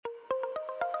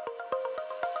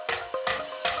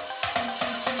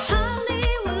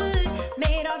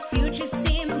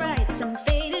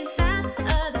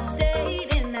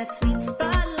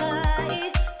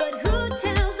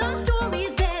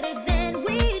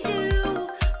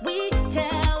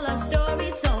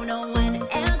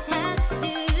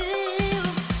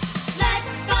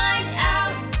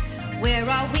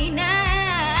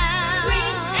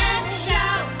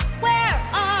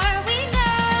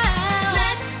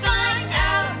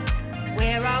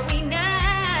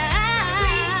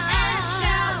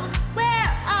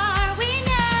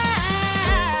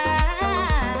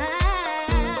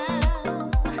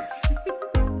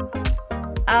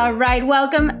All right,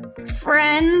 welcome,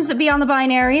 friends beyond the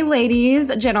binary,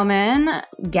 ladies, gentlemen,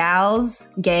 gals,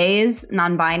 gays,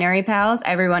 non-binary pals,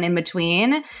 everyone in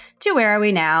between, to Where Are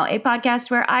We Now, a podcast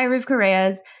where I, Riv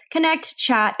Correas, connect,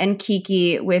 chat, and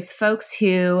kiki with folks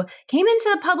who came into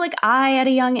the public eye at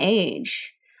a young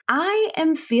age. I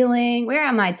am feeling, where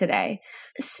am I today?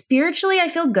 Spiritually, I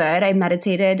feel good. I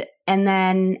meditated, and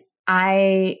then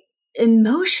I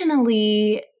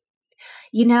emotionally,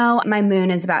 my moon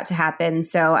is about to happen,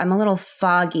 so I'm a little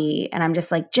foggy, and I'm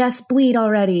just like, just bleed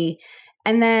already.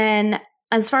 And then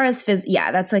as far as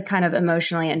that's like kind of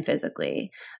emotionally and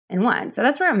physically in one. So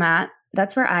that's where I'm at.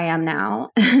 That's where I am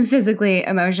now, physically,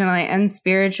 emotionally, and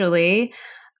spiritually.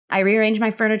 I rearranged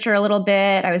my furniture a little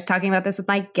bit. I was talking about this with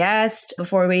my guest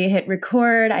before we hit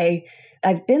record.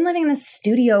 I've been living in this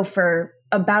studio for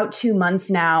about 2 months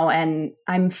now, and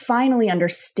I'm finally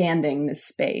understanding this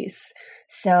space.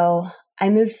 So I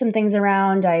moved some things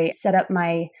around. I set up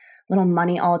my little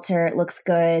money altar. It looks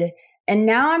good. And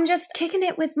now I'm just kicking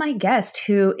it with my guest,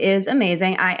 who is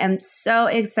amazing. I am so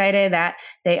excited that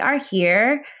they are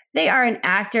here. They are an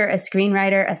actor, a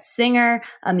screenwriter, a singer,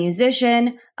 a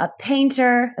musician, a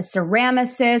painter, a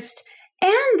ceramicist,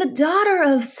 and the daughter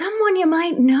of someone you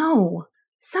might know.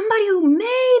 Somebody who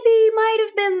maybe might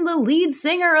have been the lead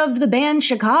singer of the band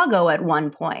Chicago at one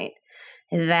point.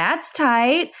 That's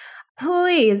tight.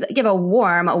 Please give a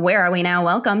warm Where Are We Now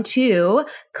welcome to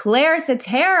Claire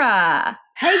Cetera.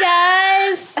 Hey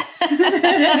guys!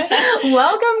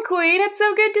 Welcome, Queen. It's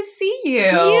so good to see you.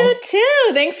 You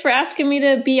too. Thanks for asking me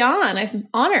to be on. I'm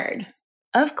honored.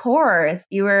 Of course.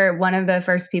 You were one of the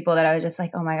first people that I was just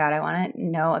like, oh my God, I want to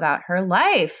know about her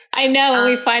life. I know.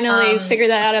 And we finally figured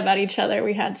that out about each other.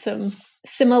 We had some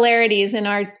similarities in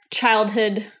our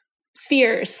childhood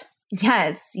spheres.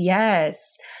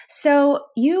 Yes. So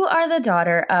you are the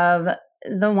daughter of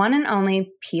the one and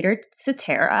only Peter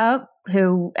Cetera,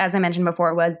 who, as I mentioned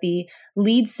before, was the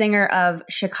lead singer of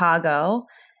Chicago.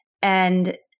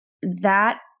 And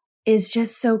that is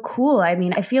just so cool. I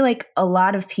mean, I feel like a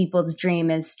lot of people's dream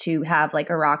is to have like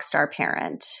a rock star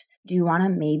parent. Do you want to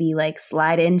maybe like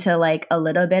slide into like a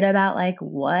little bit about like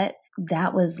what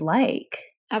that was like?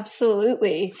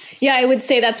 Absolutely. Yeah, I would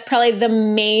say that's probably the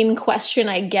main question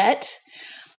I get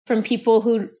from people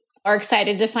who are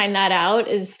excited to find that out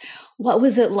is, what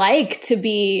was it like to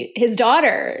be his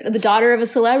daughter, the daughter of a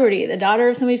celebrity, the daughter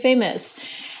of somebody famous?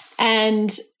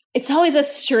 And it's always a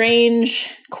strange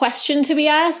question to be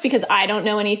asked because I don't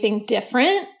know anything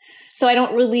different. So I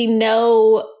don't really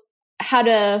know how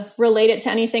to relate it to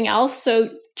anything else. So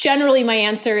generally my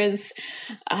answer is,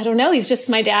 I don't know. He's just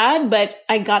my dad, but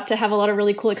I got to have a lot of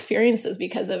really cool experiences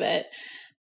because of it.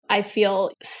 I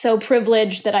feel so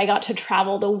privileged that I got to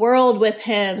travel the world with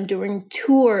him doing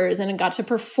tours and got to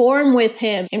perform with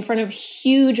him in front of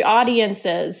huge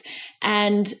audiences,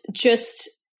 and just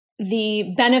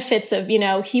the benefits of,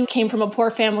 he came from a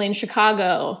poor family in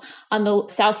Chicago on the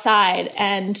South Side,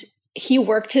 and he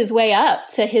worked his way up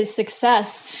to his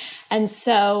success. And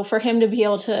so for him to be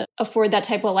able to afford that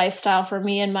type of lifestyle for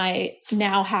me and my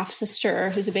now half sister,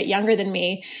 who's a bit younger than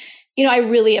me, I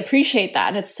really appreciate that.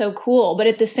 And it's so cool. But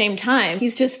at the same time,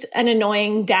 he's just an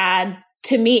annoying dad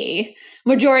to me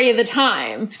majority of the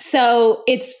time. So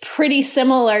it's pretty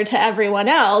similar to everyone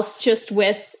else, just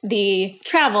with the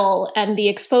travel and the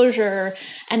exposure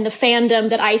and the fandom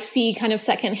that I see kind of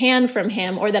secondhand from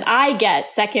him, or that I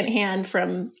get secondhand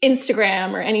from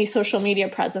Instagram or any social media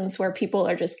presence where people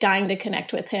are just dying to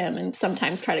connect with him and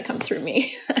sometimes try to come through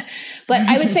me. But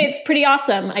I would say it's pretty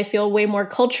awesome. I feel way more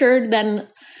cultured than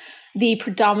the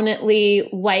predominantly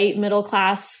white,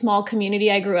 middle-class, small community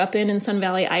I grew up in Sun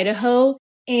Valley, Idaho.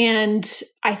 And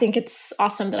I think it's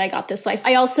awesome that I got this life.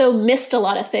 I also missed a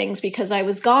lot of things because I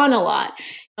was gone a lot.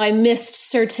 I missed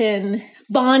certain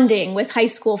bonding with high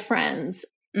school friends.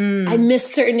 I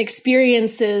missed certain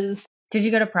experiences. Did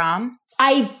you go to prom?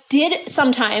 I did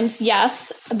sometimes,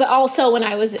 yes. But also when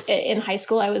I was in high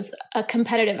school, I was a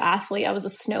competitive athlete. I was a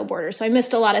snowboarder. So I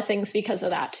missed a lot of things because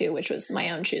of that too, which was my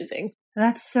own choosing.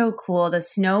 That's so cool. The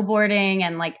snowboarding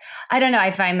and like, I don't know.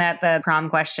 I find that the prom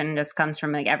question just comes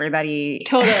from like everybody.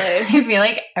 Totally. I feel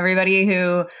like everybody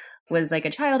who was like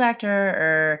a child actor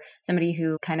or somebody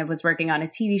who kind of was working on a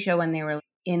TV show when they were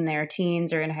in their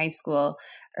teens or in high school,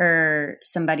 or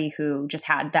somebody who just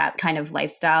had that kind of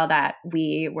lifestyle that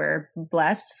we were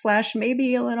blessed /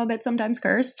 maybe a little bit sometimes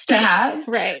cursed to have.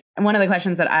 Right. And one of the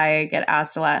questions that I get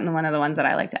asked a lot, and one of the ones that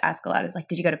I like to ask a lot, is like,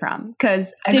 did you go to prom?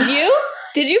 Because Did you?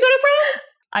 Did you go to prom?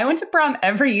 I went to prom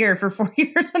every year for 4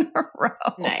 years in a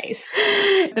row. Nice.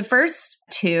 The first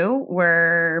two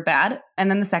were bad.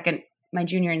 And then the second, my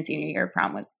junior and senior year of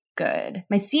prom was good.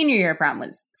 My senior year prom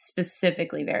was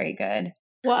specifically very good.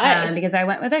 Why? Because I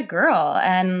went with a girl,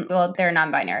 and well, they're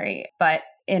non-binary, but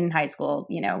in high school,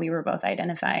 we were both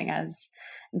identifying as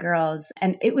girls,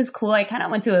 and it was cool. I kind of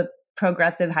went to a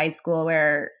progressive high school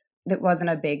where it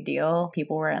wasn't a big deal.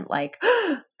 People weren't like,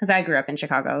 because I grew up in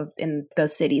Chicago, in the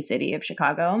city of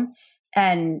Chicago,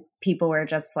 and people were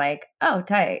just like, oh,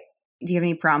 tight. Do you have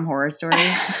any prom horror stories?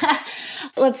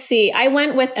 Let's see. I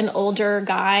went with an older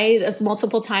guy that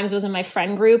multiple times was in my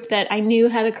friend group that I knew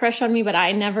had a crush on me, but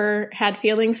I never had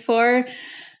feelings for.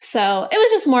 So it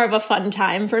was just more of a fun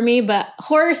time for me. But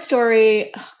horror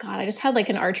story, oh God, I just had like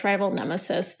an arch rival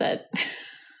nemesis that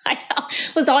I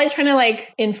was always trying to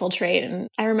like infiltrate. And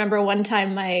I remember one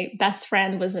time my best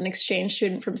friend was an exchange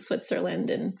student from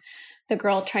Switzerland, and the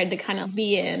girl tried to kind of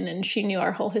be in, and she knew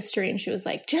our whole history, and she was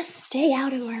like, just stay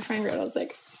out of our friend group. I was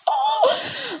like,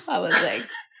 oh, I was like,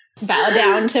 bow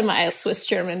down to my Swiss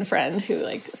German friend who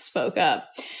like spoke up.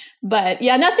 But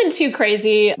yeah, nothing too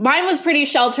crazy. Mine was pretty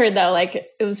sheltered though. Like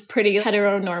it was pretty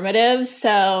heteronormative.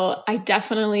 So I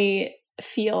definitely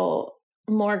feel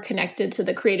more connected to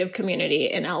the creative community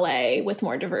in LA with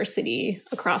more diversity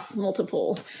across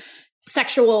multiple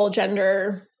sexual,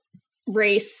 gender,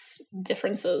 race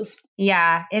differences.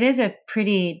 Yeah, it is a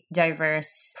pretty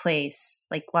diverse place,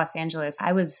 like Los Angeles.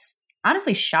 I was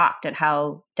honestly shocked at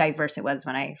how diverse it was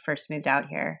when I first moved out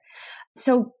here.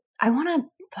 So I want to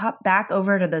pop back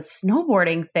over to the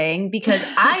snowboarding thing, because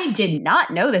I did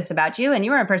not know this about you, and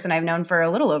you are a person I've known for a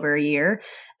little over a year.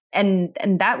 And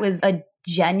that was a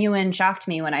genuine shock to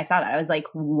me when I saw that. I was like,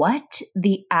 what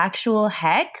the actual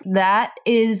heck? That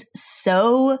is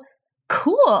so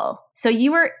cool. So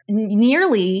you were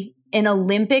nearly an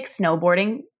Olympic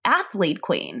snowboarding athlete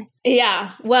queen.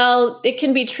 Yeah. Well, it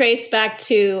can be traced back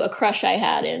to a crush I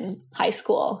had in high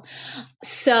school.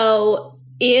 So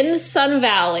in Sun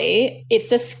Valley,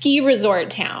 it's a ski resort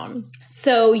town.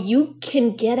 So you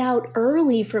can get out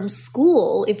early from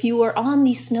school if you are on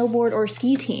the snowboard or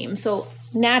ski team. So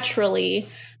naturally,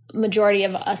 majority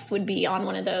of us would be on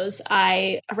one of those.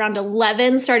 I, around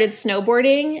 11, started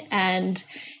snowboarding, and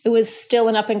it was still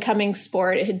an up-and-coming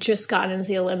sport. It had just gotten into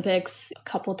the Olympics a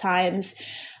couple times,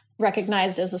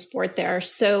 recognized as a sport there.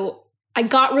 So I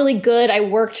got really good. I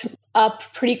worked up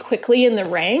pretty quickly in the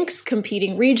ranks,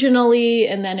 competing regionally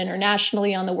and then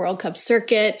internationally on the World Cup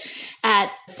circuit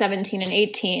at 17 and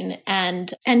 18,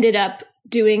 and ended up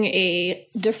doing a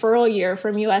deferral year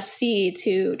from USC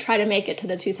to try to make it to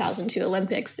the 2002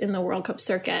 Olympics in the World Cup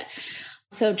circuit.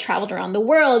 So traveled around the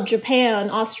world, Japan,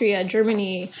 Austria,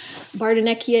 Germany,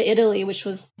 Bardonecchia, Italy, which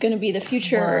was going to be the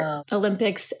future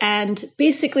Olympics. And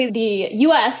basically the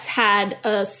US had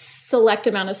a select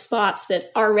amount of spots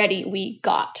that already we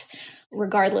got,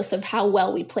 regardless of how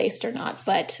well we placed or not.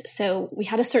 But so we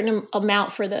had a certain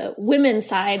amount for the women's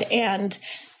side, and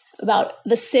about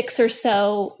the 6 or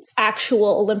so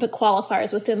actual Olympic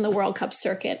qualifiers within the World Cup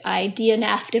circuit. I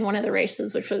DNF'd in one of the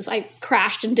races, which was I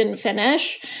crashed and didn't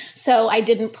finish. So I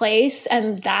didn't place,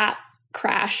 and that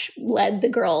crash led the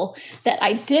girl that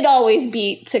I did always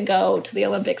beat to go to the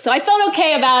Olympics. So I felt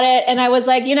okay about it. And I was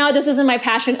like, this isn't my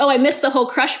passion. Oh, I missed the whole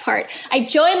crush part. I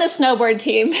joined the snowboard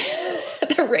team,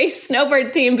 the race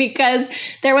snowboard team, because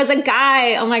there was a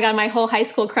guy, oh my God, my whole high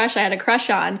school crush I had a crush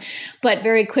on. But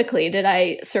very quickly did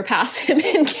I surpass him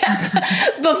and get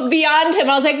beyond him.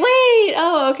 I was like, wait,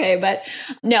 oh, okay. But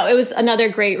no, it was another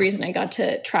great reason I got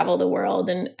to travel the world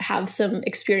and have some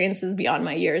experiences beyond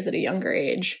my years at a younger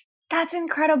age. That's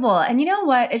incredible. And you know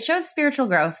what? It shows spiritual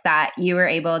growth that you were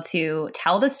able to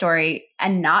tell the story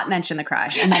and not mention the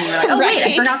crush. And then you were like, oh, right. wait,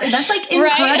 I forgot. That's like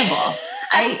incredible. Right.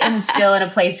 I am still in a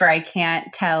place where I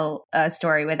can't tell a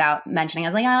story without mentioning. I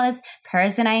was like, oh, this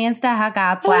person I used to hook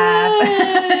up with.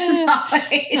 I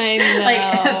know. Like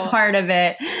part of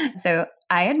it. So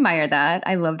I admire that.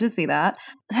 I love to see that.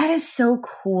 That is so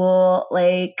cool.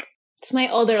 Like, it's my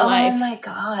older life. Oh my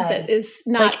God. That is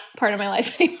not part of my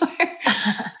life anymore.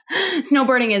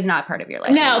 Snowboarding is not part of your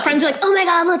life. No, friends are like, oh my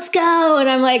God, let's go. And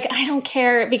I'm like, I don't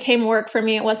care. It became work for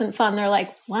me. It wasn't fun. They're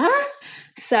like, what?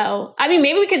 So, I mean,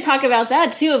 maybe we could talk about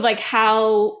that too, of like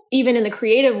how even in the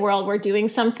creative world, we're doing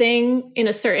something in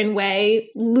a certain way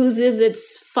loses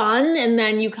its fun, and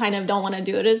then you kind of don't want to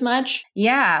do it as much.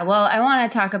 Yeah. Well, I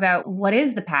want to talk about what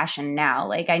is the passion now.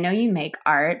 Like, I know you make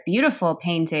art, beautiful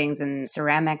paintings and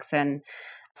ceramics and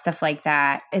stuff like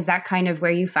that. Is that kind of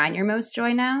where you find your most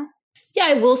joy now? Yeah,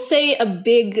 I will say a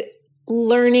big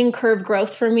learning curve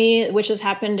growth for me, which has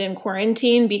happened in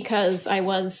quarantine because I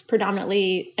was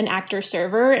predominantly an actor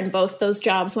server, and both those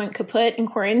jobs went kaput in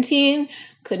quarantine,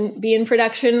 couldn't be in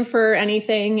production for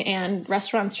anything, and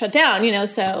restaurants shut down,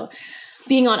 so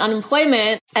being on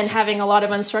unemployment and having a lot of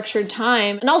unstructured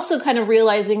time, and also kind of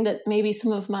realizing that maybe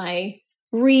some of my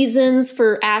reasons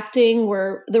for acting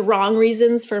were the wrong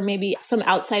reasons for maybe some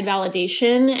outside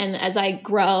validation. And as I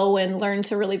grow and learn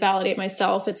to really validate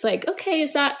myself, it's like, okay,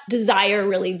 is that desire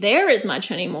really there as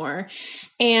much anymore?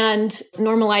 And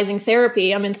normalizing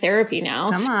therapy. I'm in therapy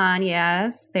now. Come on.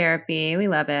 Yes. Therapy. We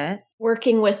love it.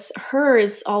 Working with her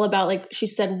is all about, like she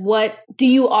said, what do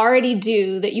you already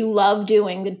do that you love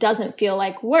doing that doesn't feel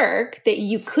like work that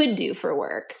you could do for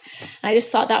work? And I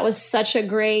just thought that was such a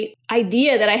great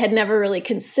idea that I had never really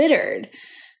considered.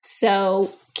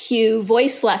 So cue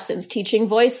voice lessons, teaching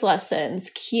voice lessons,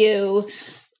 cue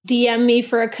DM me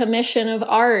for a commission of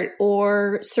art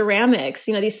or ceramics,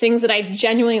 these things that I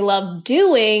genuinely love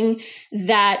doing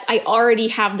that I already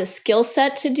have the skill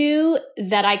set to do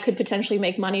that I could potentially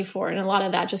make money for. And a lot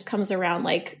of that just comes around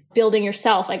like building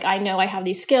yourself. Like, I know I have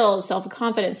these skills,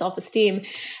 self-confidence, self-esteem,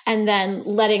 and then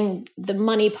letting the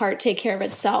money part take care of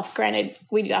itself. Granted,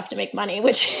 we do have to make money,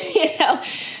 which,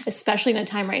 especially in a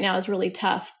time right now is really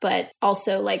tough, but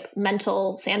also like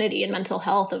mental sanity and mental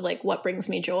health of like what brings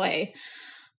me joy.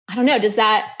 I don't know. Does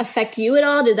that affect you at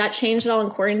all? Did that change at all in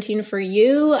quarantine for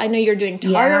you? I know you're doing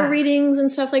tarot readings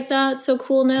and stuff like that. So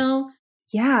cool now.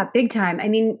 Yeah, big time. I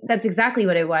mean, that's exactly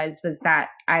what it was that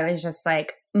I was just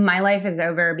like, my life is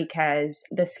over because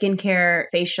the skincare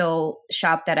facial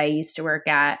shop that I used to work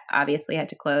at obviously had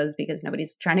to close because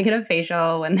nobody's trying to get a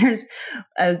facial when there's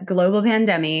a global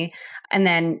pandemic. And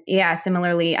then,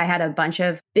 similarly, I had a bunch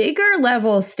of bigger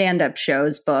level stand-up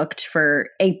shows booked for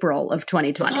April of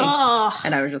 2020. Oh,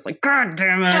 and I was just like, God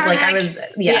damn it. Like I was,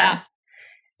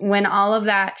 When all of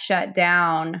that shut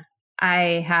down,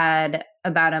 I had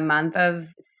about a month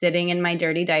of sitting in my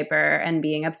dirty diaper and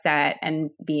being upset and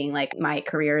being like, my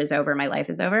career is over, my life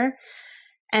is over.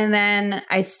 And then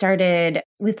I started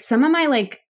with some of my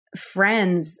like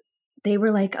friends. They were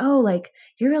like, oh, like,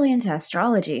 you're really into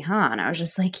astrology, huh? And I was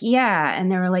just like, yeah.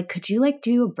 And they were like, could you like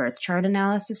do a birth chart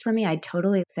analysis for me? I'd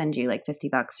totally send you like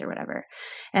 $50 or whatever.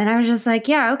 And I was just like,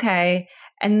 yeah, okay.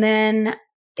 And then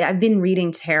I've been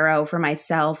reading tarot for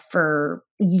myself for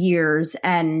years,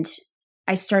 and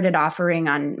I started offering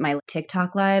on my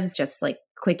TikTok lives, just like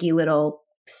quickie little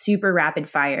super rapid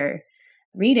fire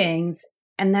readings.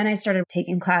 And then I started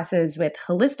taking classes with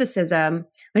Holisticism,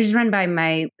 which is run by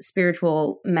my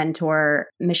spiritual mentor,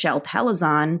 Michelle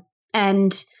Pelizon.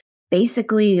 And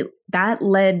basically that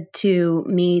led to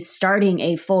me starting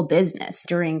a full business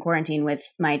during quarantine with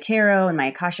my tarot and my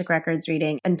Akashic Records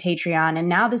reading and Patreon. And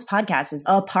now this podcast is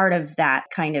a part of that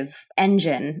kind of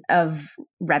engine of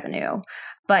revenue.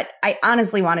 But I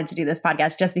honestly wanted to do this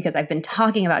podcast just because I've been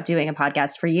talking about doing a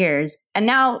podcast for years. And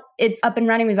now it's up and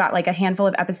running. We've got like a handful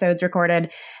of episodes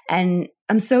recorded, and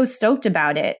I'm so stoked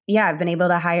about it. Yeah, I've been able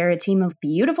to hire a team of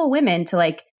beautiful women to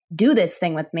like do this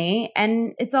thing with me,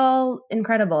 and it's all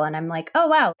incredible. And I'm like, oh,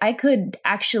 wow, I could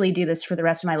actually do this for the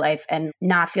rest of my life and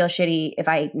not feel shitty if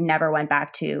I never went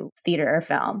back to theater or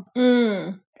film.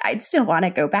 I'd still want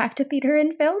to go back to theater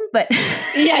and film, but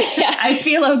I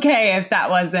feel okay if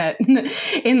that wasn't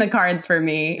in the cards for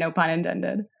me, no pun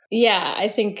intended. Yeah, I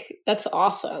think that's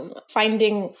awesome.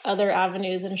 Finding other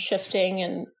avenues and shifting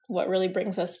and what really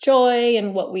brings us joy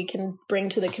and what we can bring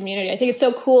to the community. I think it's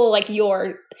so cool, like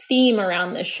your theme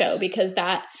around this show, because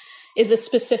that is a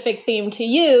specific theme to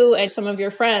you and some of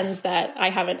your friends that I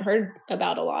haven't heard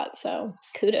about a lot. So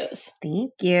kudos.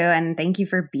 Thank you. And thank you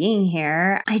for being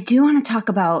here. I do want to talk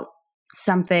about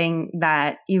something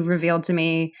that you revealed to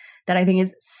me that I think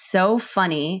is so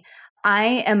funny.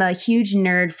 I am a huge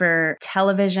nerd for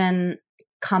television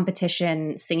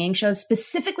competition singing shows.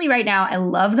 Specifically right now, I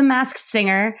love The Masked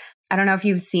Singer. I don't know if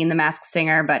you've seen The Masked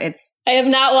Singer, but I have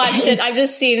not watched it. I've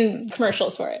just seen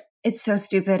commercials for it. It's so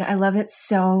stupid. I love it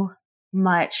so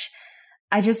much.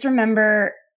 I just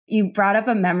remember you brought up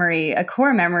a memory. A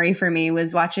core memory for me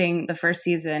was watching the first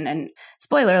season, and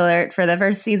spoiler alert for the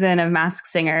first season of Masked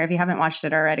Singer. If you haven't watched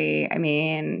it already, I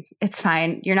mean, it's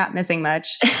fine. You're not missing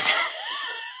much.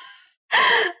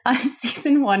 On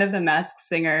season 1 of The Masked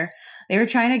Singer, they were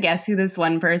trying to guess who this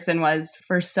one person was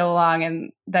for so long.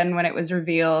 And then when it was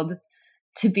revealed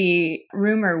to be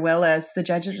Rumor Willis, the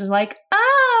judges were like,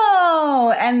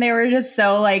 oh, and they were just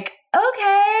so like, okay.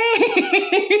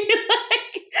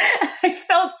 I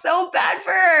felt so bad for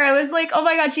her. I was like, oh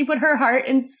my God, she put her heart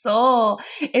and soul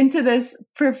into this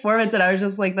performance. And I was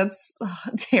just like, that's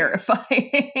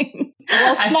terrifying.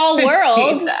 Well, small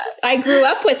world. I grew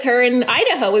up with her in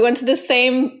Idaho. We went to the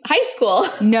same high school.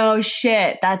 No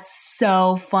shit. That's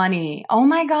so funny. Oh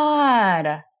my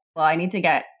God. Well, I need to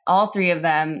get all 3 of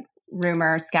them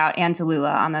Rumor, Scout, and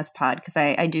Tallulah on this pod because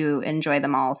I do enjoy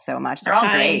them all so much. They're all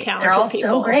great. They're all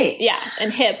so great. Yeah,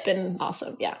 and hip and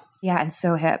awesome. Yeah. Yeah, and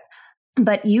so hip.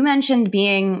 But you mentioned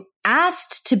being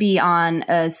asked to be on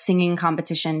a singing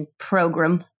competition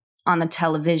program on the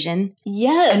television.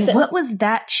 Yes. And what was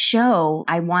that show?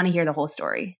 I want to hear the whole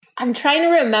story. I'm trying to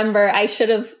remember. I should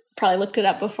have probably looked it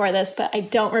up before this, but I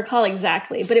don't recall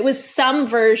exactly. But it was some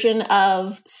version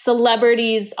of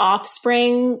Celebrity's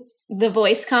Offspring, the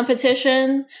voice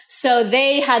competition. So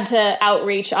they had to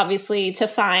outreach, obviously, to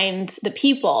find the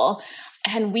people.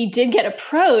 And we did get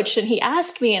approached, and he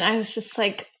asked me, and I was just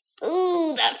like,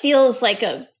 ooh, that feels like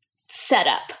a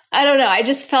setup. I don't know. I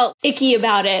just felt icky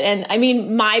about it. And I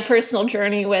mean, my personal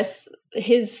journey with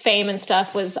his fame and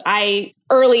stuff was I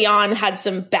early on had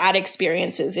some bad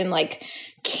experiences in like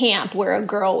camp where a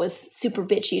girl was super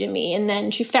bitchy to me. And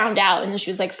then she found out and then she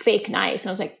was like fake nice. And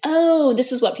I was like, oh,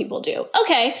 this is what people do.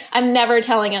 Okay. I'm never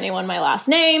telling anyone my last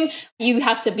name. You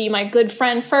have to be my good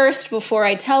friend first before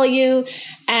I tell you.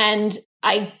 And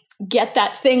I get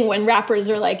that thing when rappers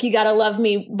are like, you got to love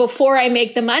me before I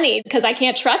make the money because I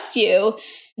can't trust you.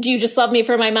 Do you just love me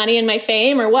for my money and my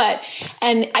fame or what?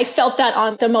 And I felt that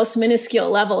on the most minuscule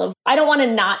level of, I don't want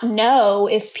to not know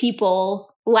if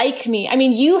people like me. I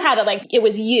mean, you had it like, it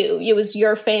was you. It was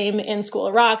your fame in School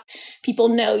of Rock. People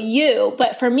know you.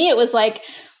 But for me, it was like,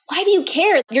 why do you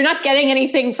care? You're not getting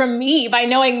anything from me by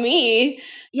knowing me.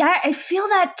 Yeah, I feel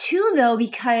that too, though,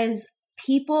 because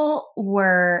people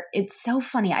were, it's so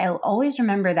funny. I'll always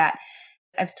remember that.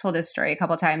 I've told this story a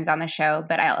couple times on the show,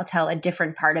 but I'll tell a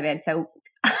different part of it. So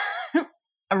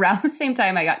around the same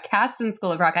time I got cast in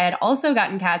School of Rock, I had also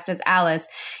gotten cast as Alice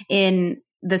in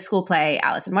the school play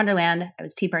Alice in Wonderland. I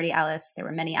was Tea Party Alice. There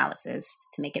were many Alices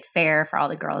to make it fair for all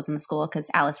the girls in the school because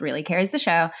Alice really carries the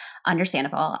show.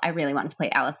 Understandable. I really wanted to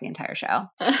play Alice the entire show.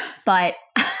 But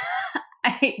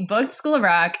I booked School of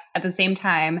Rock at the same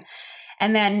time.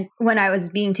 And then when I was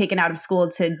being taken out of school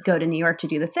to go to New York to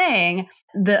do the thing,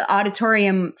 the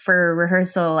auditorium for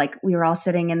rehearsal, like we were all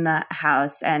sitting in the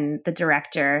house and the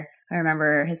director, I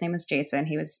remember his name was Jason.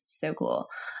 He was so cool.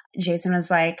 Jason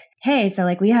was like, hey, so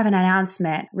like we have an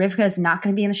announcement. Rivka's not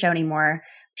going to be in the show anymore.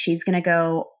 She's going to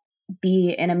go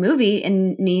be in a movie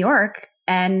in New York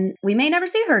and we may never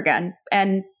see her again.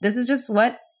 And this is just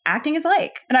what acting is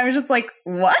like. And I was just like,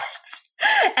 what?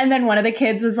 And then one of the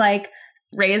kids was like,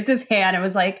 raised his hand and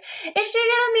was like, is she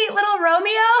gonna meet little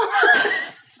Romeo?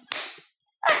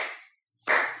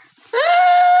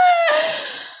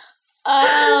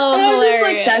 Oh, and I was hilarious. just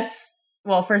like, that's,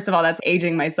 well, first of all, that's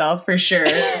aging myself for sure.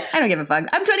 I don't give a fuck.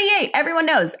 I'm 28. Everyone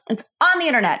knows. It's on the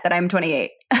internet that I'm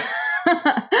 28.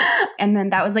 And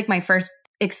then that was like my first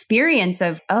experience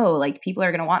of, oh, like people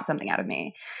are gonna want something out of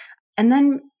me. And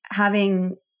then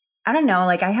having, I don't know,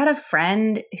 like I had a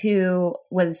friend who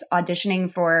was auditioning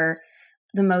for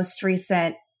the most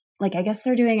recent, like I guess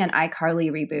they're doing an iCarly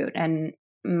reboot, and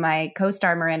my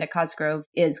co-star Miranda Cosgrove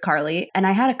is Carly. And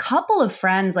I had a couple of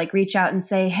friends like reach out and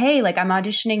say, hey, like I'm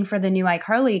auditioning for the new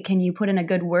iCarly. Can you put in a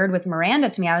good word with Miranda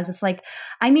to me? I was just like,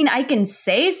 I mean, I can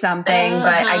say something,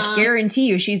 but I guarantee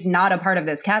you she's not a part of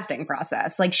this casting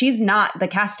process. Like she's not the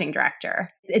casting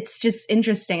director. It's just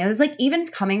interesting. And it's like, even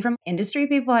coming from industry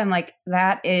people, I'm like,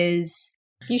 that is...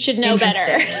 You should know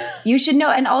better. You should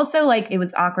know. And also like it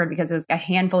was awkward because it was a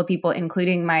handful of people,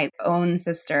 including my own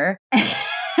sister.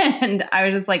 And I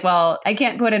was just like, well, I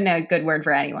can't put in a good word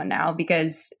for anyone now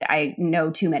because I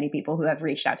know too many people who have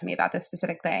reached out to me about this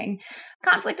specific thing.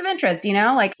 Conflict of interest, you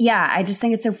know? Like, yeah, I just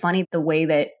think it's so funny the way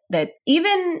that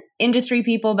even industry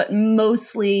people, but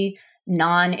mostly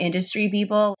non-industry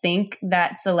people think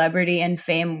that celebrity and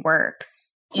fame works.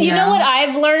 You know what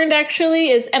I've learned actually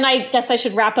is, and I guess I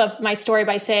should wrap up my story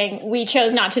by saying we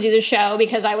chose not to do the show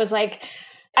because I was like,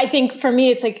 I think for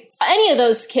me, it's like any of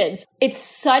those kids, it's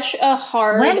such a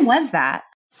hard... When was that?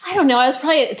 I don't know. I was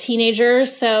probably a teenager,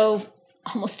 so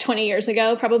almost 20 years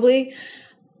ago, probably.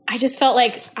 I just felt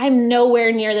like I'm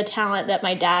nowhere near the talent that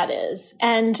my dad is.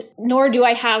 And nor do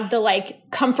I have the like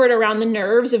comfort around the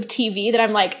nerves of TV that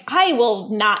I'm like, I will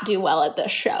not do well at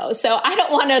this show. So I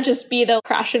don't want to just be the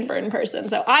crash and burn person.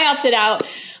 So I opted out,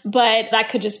 but that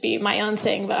could just be my own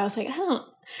thing. But I was like, I don't,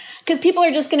 because people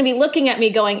are just going to be looking at me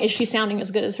going, is she sounding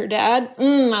as good as her dad? I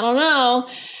don't know.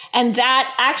 And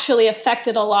that actually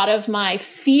affected a lot of my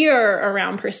fear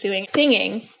around pursuing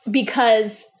singing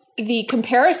because the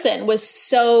comparison was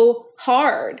so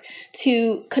hard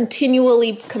to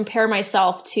continually compare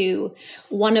myself to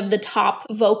one of the top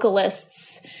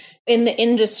vocalists in the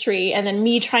industry. And then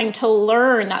me trying to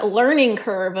learn that learning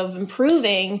curve of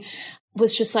improving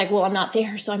was just like, well, I'm not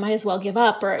there, so I might as well give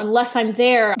up. Or unless I'm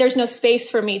there, there's no space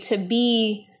for me to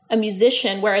be a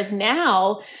musician. Whereas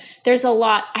now there's a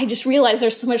lot, I just realized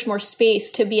there's so much more space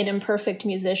to be an imperfect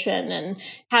musician and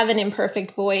have an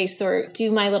imperfect voice or do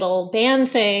my little band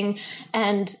thing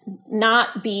and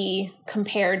not be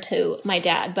compared to my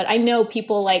dad. But I know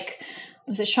people like,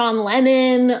 was it Sean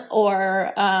Lennon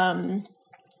or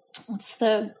what's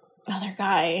the other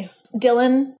guy?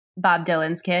 Dylan? Bob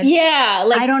Dylan's kid? Yeah.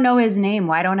 Like, I don't know his name.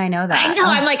 Why don't I know that? I know.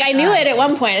 I'm like, I knew it at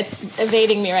one point. It's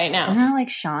evading me right now. Isn't that like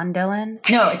Sean Dylan?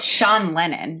 No, it's Sean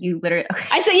Lennon. You literally... Okay.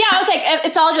 I said, yeah, I was like,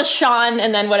 it's all just Sean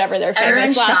and then whatever their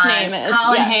famous last name is.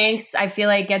 Colin Hanks, I feel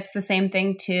like gets the same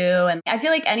thing too. And I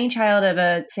feel like any child of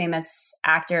a famous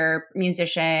actor,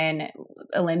 musician,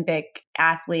 Olympic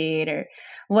athlete or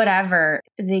whatever,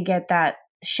 they get that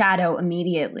shadow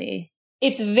immediately.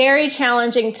 It's very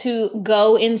challenging to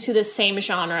go into the same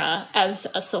genre as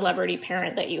a celebrity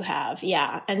parent that you have.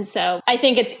 Yeah. And so I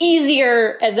think it's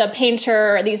easier as a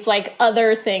painter, or these like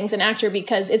other things, an actor,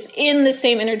 because it's in the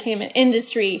same entertainment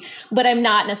industry, but I'm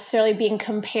not necessarily being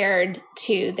compared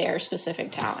to their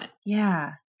specific talent.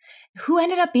 Yeah. Who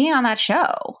ended up being on that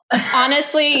show?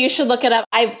 Honestly, you should look it up.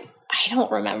 I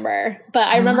don't remember, but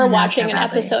I remember watching an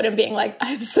episode and being like,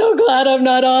 I'm so glad I'm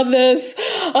not on this.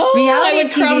 Oh, reality I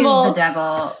would TV crumble. Is the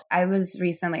devil. I was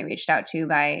recently reached out to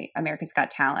by America's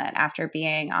Got Talent after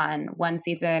being on one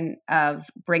season of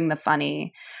Bring the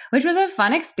Funny, which was a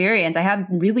fun experience. I had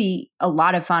really a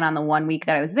lot of fun on the 1 week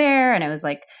that I was there. And it was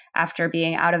like after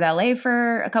being out of LA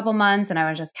for a couple months, and I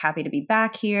was just happy to be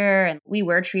back here. And we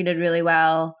were treated really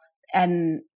well.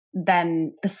 And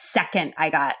then the second I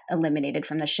got eliminated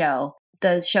from the show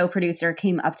producer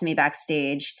came up to me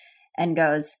backstage and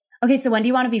goes, okay, so when do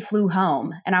you want to be flew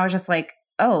home? And I was just like,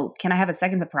 oh, can I have a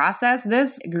second to process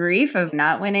this grief of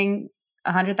not winning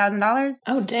 $100,000?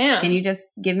 Oh, damn. Can you just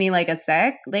give me like a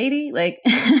sec, lady? Like,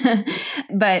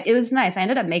 but it was nice. I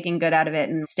ended up making good out of it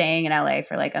and staying in LA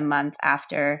for like a month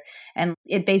after. And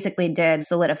it basically did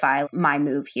solidify my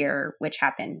move here, which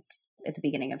happened at the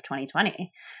beginning of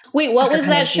 2020. Wait, what was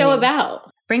that show about?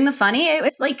 Bring the Funny.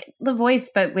 It's like The Voice,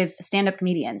 but with stand-up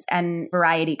comedians and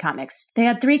variety comics. They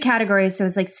had 3 categories. So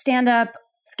it's like stand-up,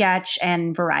 sketch,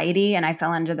 and variety. And I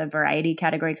fell under the variety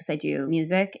category because I do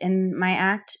music in my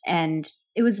act. And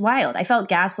it was wild. I felt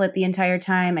gaslit the entire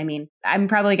time. I mean, I'm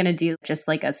probably going to do just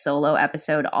like a solo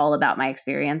episode all about my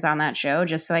experience on that show,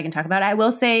 just so I can talk about it. I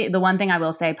will say, the one thing I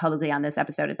will say publicly on this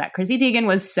episode is that Chrissy Teigen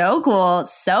was so cool,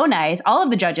 so nice. All of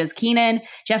the judges, Keenan,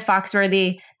 Jeff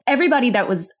Foxworthy, everybody that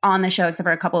was on the show, except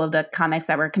for a couple of the comics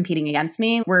that were competing against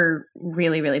me, were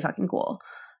really, really fucking cool.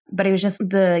 But it was just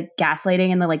the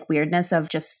gaslighting and the like weirdness of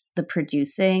just the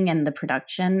producing and the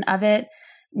production of it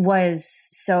was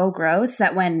so gross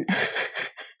that when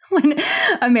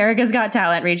America's Got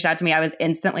Talent reached out to me, I was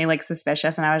instantly like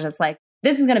suspicious. And I was just like,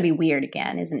 this is going to be weird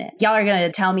again, isn't it? Y'all are going to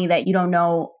tell me that you don't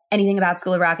know anything about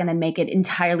School of Rock and then make it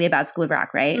entirely about School of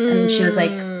Rock, right? And she was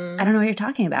like, I don't know what you're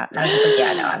talking about. And I was just like,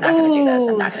 yeah, no, I'm not going to do this.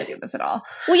 I'm not going to do this at all.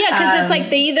 Well, yeah, because it's like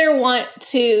they either want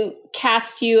to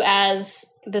cast you as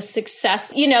the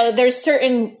success. You know, there's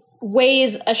certain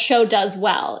ways a show does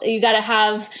well. You got to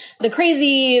have the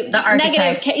crazy,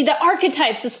 the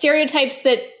archetypes, the stereotypes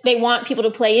that they want people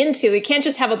to play into. You can't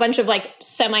just have a bunch of like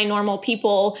semi-normal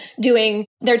people doing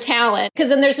their talent, because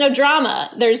then there's no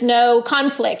drama. There's no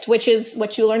conflict, which is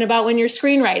what you learn about when you're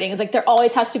screenwriting. It's like there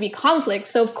always has to be conflict.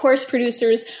 So of course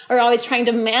producers are always trying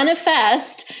to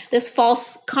manifest this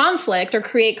false conflict or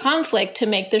create conflict to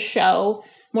make the show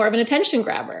more of an attention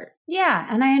grabber. Yeah,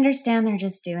 and I understand they're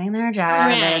just doing their job.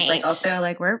 Right. And it's like also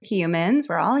like we're humans.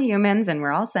 We're all humans and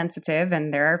we're all sensitive.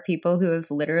 And there are people who have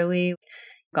literally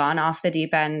gone off the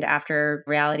deep end after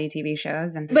reality TV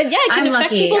shows. But yeah, it can affect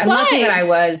people's lives. I'm lucky that I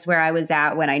was where I was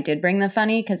at when I did Bring the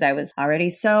Funny, because I was already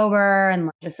sober and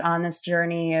just on this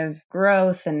journey of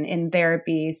growth and in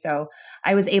therapy. So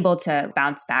I was able to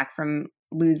bounce back from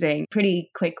losing pretty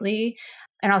quickly.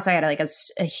 And also I had like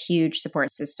a huge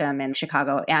support system in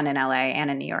Chicago and in LA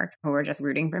and in New York who were just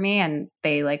rooting for me. And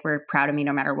they like were proud of me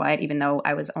no matter what, even though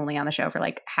I was only on the show for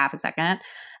like half a second.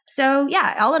 So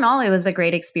yeah, all in all, it was a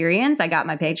great experience. I got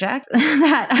my paycheck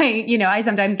that I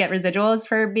sometimes get residuals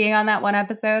for being on that one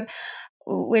episode,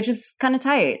 which is kind of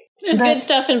tight. There's good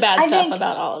stuff and bad stuff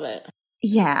about all of it.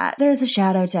 Yeah, there's a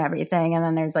shadow to everything. And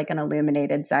then there's like an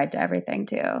illuminated side to everything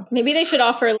too. Maybe they should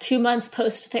offer 2 months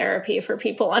post-therapy for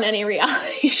people on any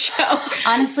reality show.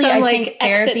 Honestly, I think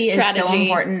therapy is so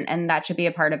important, and that should be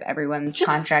a part of everyone's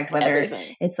contract, whether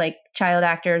it's like child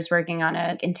actors working on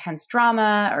an intense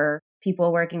drama or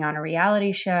people working on a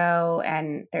reality show.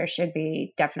 And there should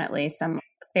be definitely some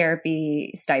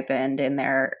therapy stipend in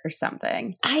there or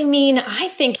something. I mean, I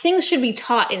think things should be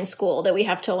taught in school that we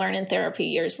have to learn in therapy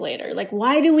years later. Like,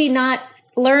 why do we not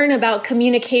learn about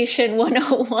communication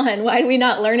 101? Why do we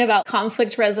not learn about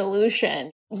conflict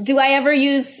resolution? Do I ever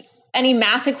use any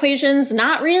math equations?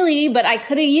 Not really, but I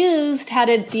could have used how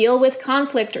to deal with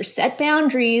conflict or set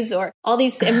boundaries or all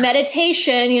these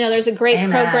meditation. There's a great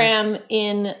program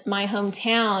in my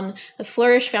hometown, the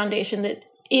Flourish Foundation, that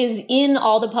is in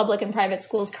all the public and private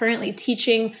schools currently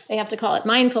teaching, they have to call it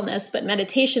mindfulness, but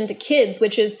meditation to kids,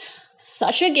 which is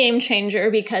such a game changer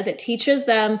because it teaches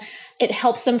them, it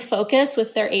helps them focus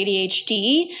with their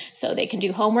ADHD so they can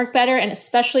do homework better. And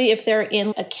especially if they're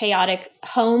in a chaotic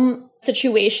home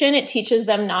situation, it teaches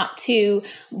them not to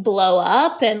blow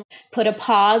up and put a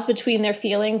pause between their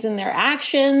feelings and their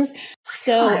actions.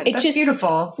 So that's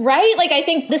beautiful. Right? Like, I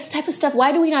think this type of stuff,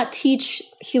 why do we not teach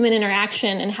human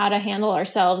interaction and how to handle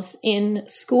ourselves in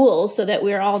school so that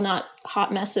we're all not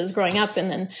hot messes growing up and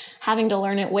then having to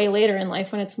learn it way later in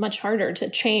life when it's much harder to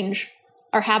change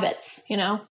our habits,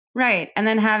 Right. And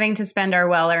then having to spend our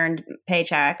well-earned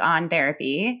paycheck on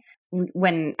therapy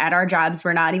when at our jobs,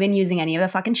 we're not even using any of the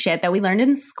fucking shit that we learned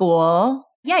in school.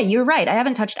 Yeah, you're right. I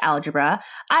haven't touched algebra.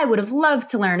 I would have loved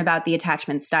to learn about the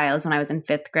attachment styles when I was in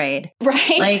 5th grade.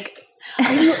 Right. Like,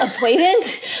 are you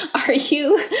avoidant? Are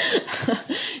you?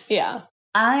 Yeah.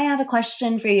 I have a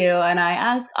question for you, and I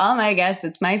ask all my guests.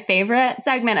 It's my favorite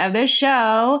segment of the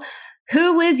show.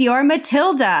 Who is your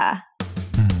Matilda?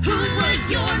 Who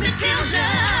was your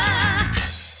Matilda?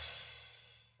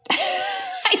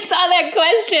 I saw that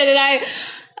question and I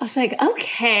was like,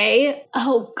 okay,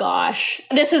 oh gosh,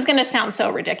 this is going to sound so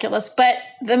ridiculous, but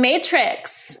The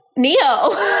Matrix,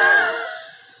 Neo.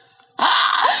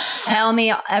 Tell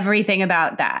me everything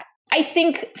about that. I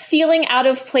think feeling out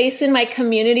of place in my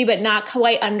community, but not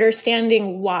quite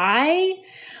understanding why,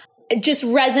 it just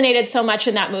resonated so much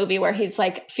in that movie where he's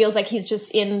like, feels like he's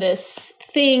just in this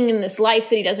thing in this life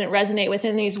that he doesn't resonate with,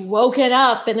 and he's woken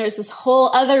up and there's this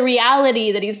whole other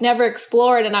reality that he's never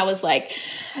explored. And I was like,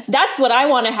 that's what I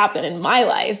want to happen in my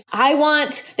life. I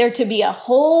want there to be a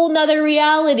whole nother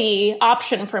reality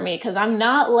option for me because I'm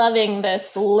not loving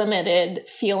this limited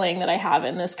feeling that I have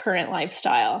in this current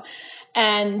lifestyle.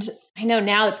 And I know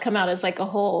now it's come out as like a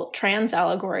whole trans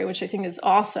allegory, which I think is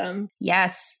awesome.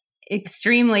 Yes.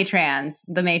 Extremely trans,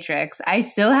 The Matrix. I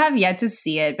still have yet to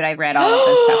see it, but I've read all of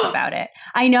the stuff about it.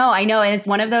 I know. And it's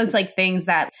one of those like things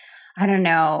that, I don't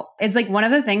know. It's like one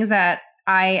of the things that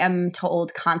I am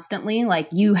told constantly, like,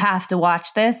 you have to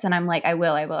watch this. And I'm like, I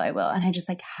will. And I just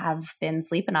like have been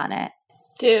sleeping on it.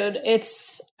 Dude,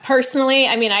 it's personally,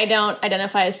 I mean, I don't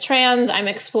identify as trans. I'm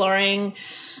exploring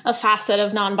a facet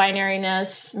of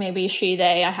non-binariness, maybe she,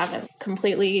 they. I haven't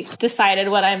completely decided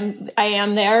what I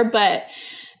am there, but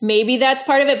maybe that's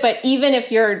part of it. But even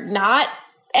if you're not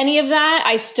any of that,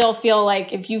 I still feel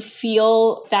like if you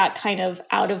feel that kind of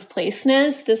out of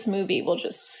placeness, this movie will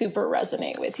just super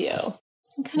resonate with you.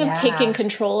 And kind of taking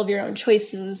control of your own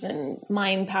choices and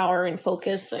mind power and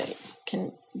focus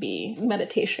can be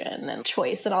meditation and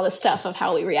choice and all this stuff of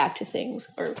how we react to things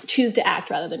or choose to act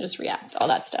rather than just react, all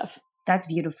that stuff. That's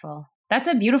beautiful. That's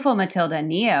a beautiful Matilda.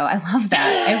 Neo. I love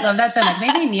that. I love that so much.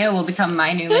 Maybe Neo will become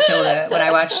my new Matilda when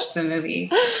I watch the movie.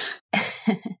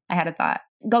 I had a thought.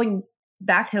 Going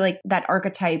back to like that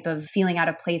archetype of feeling out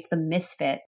of place, the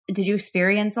misfit. Did you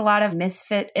experience a lot of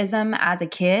misfitism as a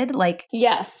kid? Like,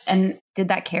 yes. And did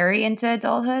that carry into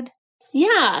adulthood?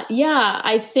 Yeah.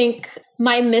 I think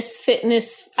my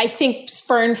misfitness,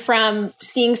 spurned from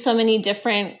seeing so many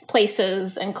different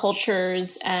places and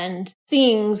cultures and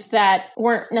things that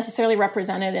weren't necessarily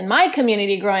represented in my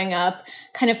community growing up,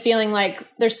 kind of feeling like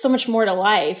there's so much more to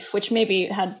life, which maybe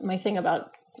had my thing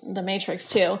about The Matrix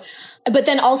too. But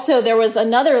then also there was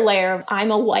another layer of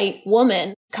I'm a white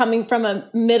woman coming from a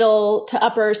middle to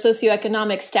upper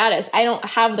socioeconomic status. I don't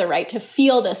have the right to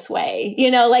feel this way,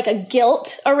 like a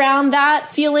guilt around that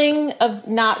feeling of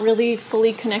not really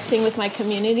fully connecting with my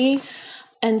community.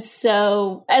 And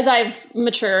so as I've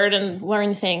matured and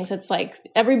learned things, it's like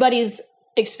everybody's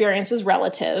experience is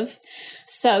relative.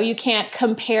 So you can't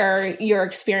compare your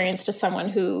experience to someone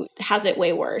who has it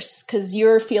way worse because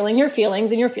you're feeling your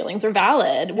feelings and your feelings are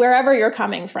valid wherever you're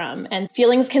coming from. And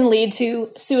feelings can lead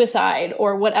to suicide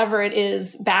or whatever it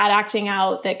is, bad acting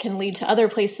out that can lead to other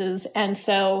places. And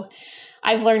so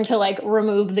I've learned to like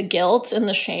remove the guilt and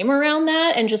the shame around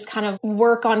that and just kind of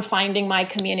work on finding my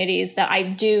communities that I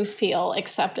do feel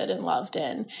accepted and loved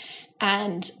in.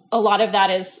 And a lot of that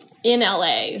is in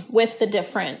LA with the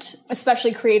different,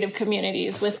 especially creative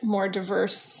communities with more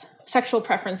diverse sexual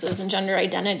preferences and gender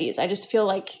identities. I just feel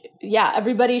like,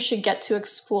 everybody should get to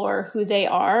explore who they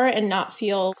are and not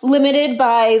feel limited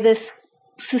by this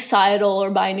societal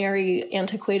or binary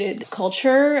antiquated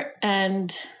culture.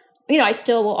 And I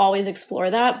still will always explore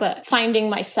that, but finding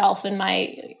myself in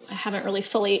I haven't really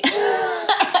fully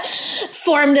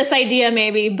formed this idea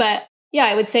maybe, but yeah,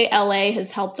 I would say LA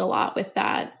has helped a lot with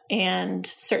that. And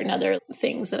certain other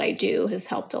things that I do has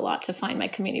helped a lot to find my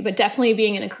community. But definitely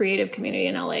being in a creative community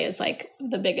in LA is like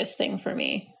the biggest thing for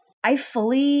me. I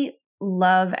fully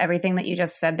love everything that you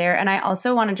just said there. And I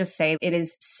also want to just say it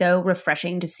is so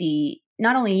refreshing to see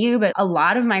not only you, but a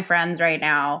lot of my friends right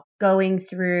now going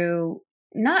through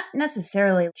not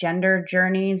necessarily gender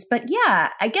journeys, but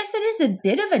yeah, I guess it is a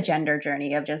bit of a gender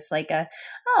journey of just like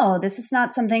this is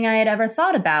not something I had ever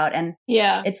thought about. And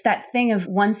yeah, it's that thing of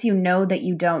once you know that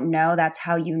you don't know, that's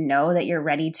how you know that you're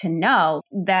ready to know,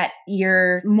 that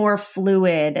you're more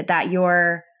fluid, that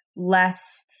you're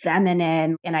less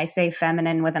feminine. And I say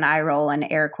feminine with an eye roll and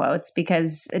air quotes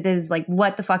because it is like,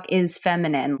 what the fuck is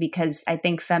feminine? Because I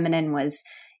think feminine was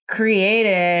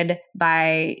created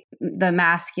by the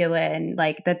masculine,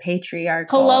 like the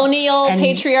patriarchal, colonial,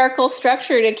 patriarchal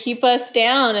structure to keep us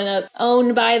down and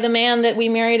owned by the man that we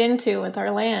married into with our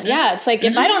land. Yeah, it's like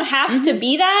if I don't have to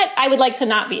be that, I would like to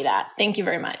not be that. Thank you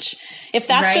very much. If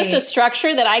that's just a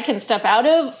structure that I can step out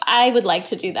of, I would like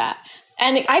to do that.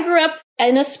 And I grew up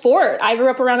in a sport. I grew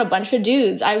up around a bunch of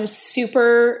dudes. I was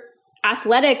super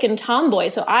athletic and tomboy.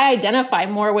 So I identify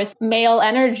more with male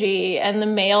energy and the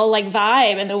male like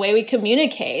vibe and the way we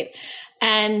communicate.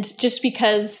 And just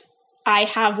because I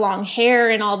have long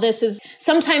hair and all this is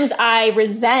sometimes I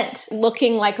resent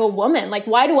looking like a woman. Like,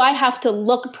 why do I have to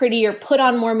look pretty or put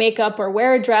on more makeup or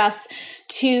wear a dress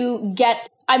to get,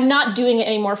 I'm not doing it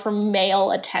anymore for male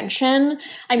attention.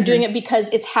 I'm doing it because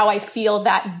it's how I feel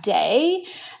that day.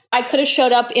 I could have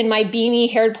showed up in my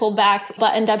beanie, hair pulled back,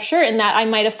 buttoned up shirt, and that I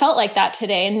might have felt like that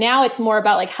today. And now it's more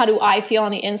about like, how do I feel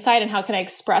on the inside and how can I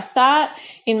express that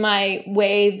in my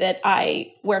way that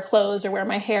I wear clothes or wear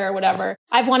my hair or whatever.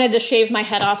 I've wanted to shave my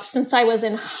head off since I was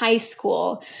in high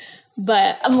school,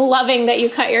 but I'm loving that you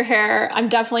cut your hair. I'm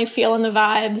definitely feeling the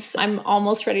vibes. I'm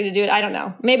almost ready to do it. I don't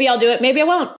know. Maybe I'll do it. Maybe I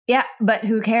won't. Yeah, but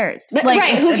who cares? But,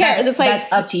 right. Who cares? It's like,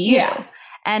 that's up to you. Yeah.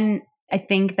 And I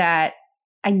think that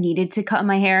I needed to cut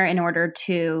my hair in order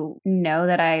to know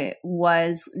that I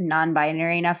was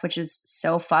non-binary enough, which is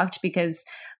so fucked because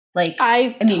like,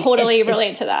 I mean, totally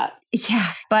relate to that. Yeah.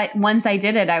 But once I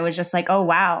did it, I was just like, oh,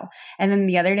 wow. And then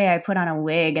the other day I put on a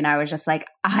wig and I was just like,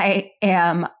 I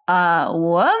am a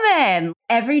woman.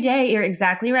 Every day, you're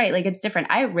exactly right. Like it's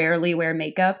different. I rarely wear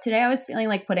makeup. Today I was feeling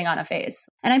like putting on a face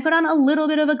and I put on a little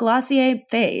bit of a Glossier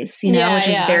face, which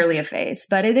is barely a face,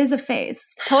 but it is a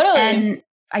face. Totally. And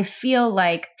I feel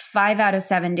like 5 out of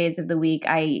 7 days of the week,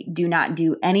 I do not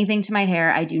do anything to my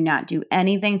hair. I do not do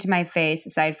anything to my face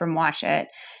aside from wash it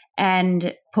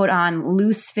and put on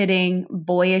loose fitting,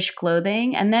 boyish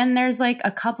clothing. And then there's like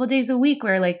a couple days a week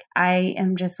where like I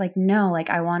am just like, no, like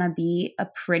I want to be a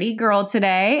pretty girl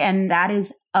today. And that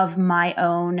is of my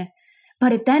own.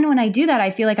 But then when I do that, I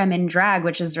feel like I'm in drag,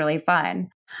 which is really fun.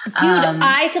 Dude,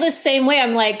 I feel the same way.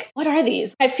 I'm like, what are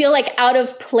these? I feel like out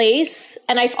of place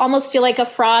and I almost feel like a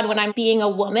fraud when I'm being a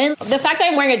woman. The fact that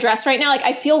I'm wearing a dress right now, like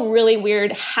I feel really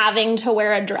weird having to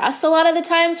wear a dress a lot of the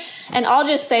time. And I'll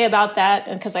just say about that,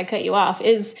 because I cut you off,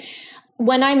 is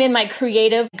when I'm in my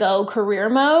creative go career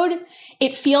mode,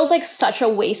 it feels like such a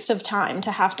waste of time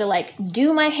to have to like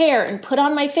do my hair and put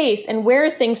on my face and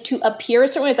wear things to appear a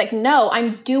certain way. It's like, no,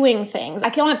 I'm doing things. I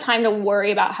don't have time to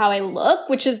worry about how I look,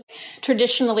 which is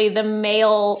traditionally the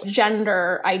male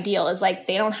gender ideal is like,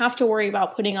 they don't have to worry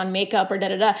about putting on makeup or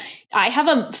da-da-da. I have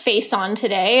a face on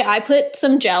today. I put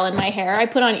some gel in my hair. I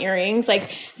put on earrings. Like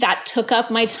that took up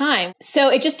my time. So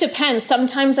it just depends.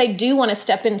 Sometimes I do want to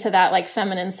step into that like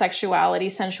feminine sexuality,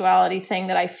 sensuality thing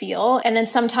that I feel. And then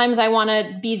sometimes I want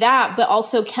to be that, but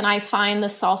also can I find the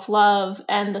self-love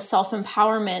and the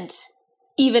self-empowerment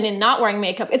even in not wearing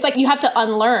makeup? It's like you have to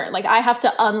unlearn. Like I have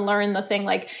to unlearn the thing.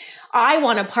 Like I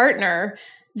want a partner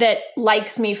that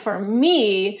likes me for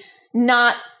me,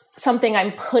 not something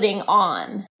I'm putting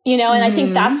on. And I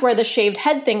think that's where the shaved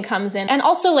head thing comes in. And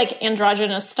also like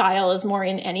androgynous style is more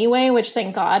in anyway, which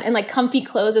thank God. And like comfy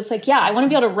clothes, it's like, yeah, I want to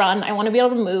be able to run. I want to be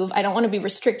able to move. I don't want to be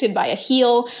restricted by a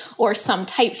heel or some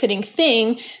tight fitting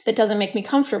thing that doesn't make me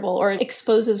comfortable or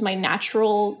exposes my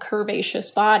natural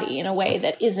curvaceous body in a way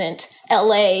that isn't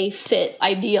LA fit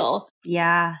ideal.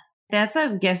 Yeah, that's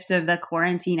a gift of the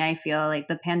quarantine. I feel like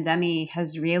the pandemic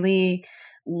has really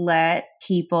let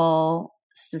people,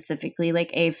 specifically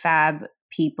like AFAB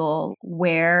people,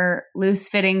 wear loose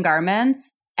fitting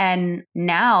garments. And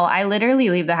now I literally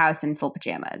leave the house in full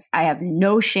pajamas. I have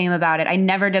no shame about it. I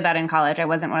never did that in college. I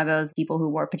wasn't one of those people who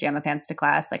wore pajama pants to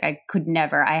class. Like I could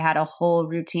never. I had a whole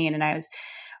routine. And I was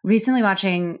recently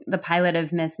watching the pilot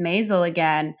of Miss Maisel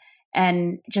again.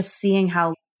 And just seeing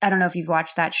how, I don't know if you've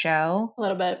watched that show. A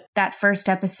little bit. That first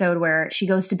episode where she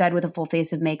goes to bed with a full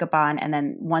face of makeup on, and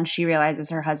then once she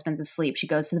realizes her husband's asleep, she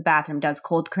goes to the bathroom, does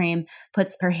cold cream,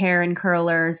 puts her hair in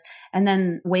curlers, and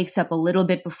then wakes up a little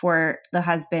bit before the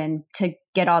husband to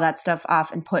get all that stuff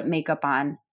off and put makeup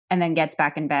on, and then gets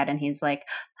back in bed and he's like,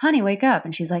 honey, wake up.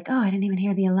 And she's like, oh, I didn't even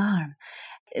hear the alarm.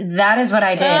 That is what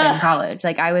I did in college.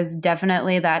 Like, I was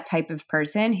definitely that type of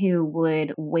person who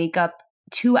would wake up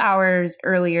 2 hours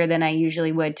earlier than I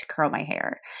usually would to curl my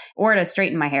hair or to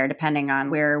straighten my hair, depending on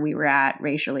where we were at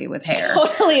racially with hair.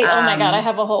 Totally. Oh my God. I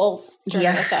have a whole journey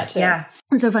with that too. Yeah.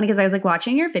 It's so funny because I was like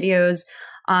watching your videos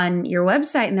on your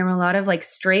website and there were a lot of like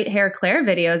straight hair Claire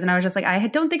videos. And I was just like, I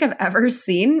don't think I've ever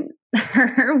seen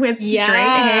her with straight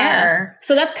hair.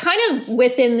 So that's kind of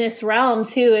within this realm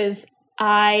too, is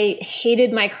I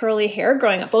hated my curly hair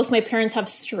growing up. Both my parents have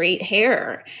straight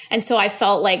hair. And so I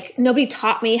felt like nobody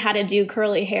taught me how to do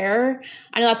curly hair.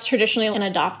 I know that's traditionally an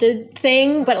adopted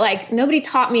thing, but like nobody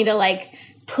taught me to like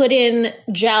put in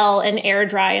gel and air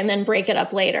dry and then break it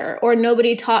up later. Or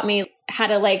nobody taught me how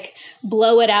to like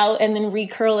blow it out and then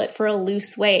recurl it for a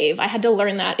loose wave. I had to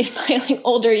learn that in my like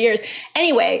older years.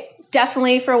 Anyway,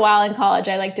 definitely for a while in college,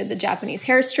 I like did the Japanese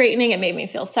hair straightening. It made me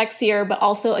feel sexier, but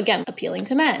also again, appealing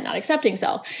to men, not accepting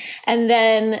self. And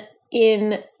then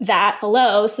in that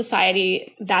hello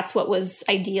society, that's what was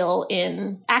ideal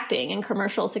in acting and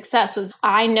commercial success was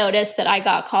I noticed that I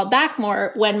got called back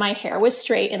more when my hair was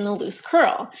straight in the loose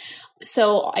curl.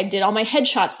 So I did all my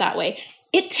headshots that way.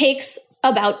 It takes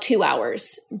about 2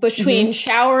 hours between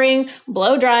showering,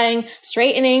 blow drying,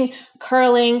 straightening,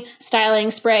 curling, styling,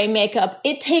 spray, makeup.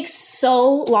 It takes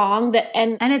so long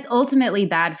and it's ultimately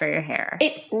bad for your hair.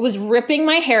 It was ripping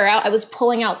my hair out. I was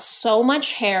pulling out so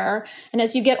much hair. And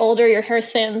as you get older, your hair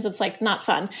thins. It's like not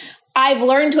fun. I've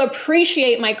learned to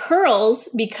appreciate my curls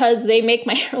because they make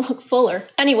my hair look fuller.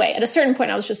 Anyway, at a certain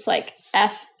point, I was just like,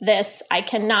 F this. I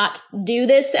cannot do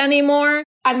this anymore.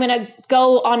 I'm going to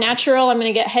go all natural. I'm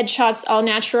going to get headshots all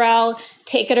natural.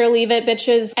 Take it or leave it,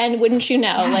 bitches. And wouldn't you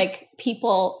know, like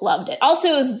people loved it. Also,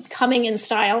 it was coming in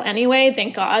style anyway,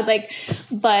 thank God. Like,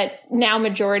 but now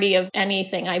majority of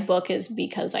anything I book is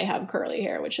because I have curly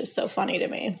hair, which is so funny to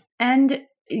me. And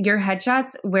your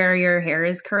headshots where your hair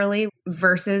is curly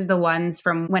versus the ones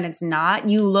from when it's not,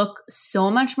 you look so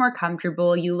much more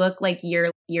comfortable. You look like you're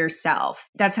yourself.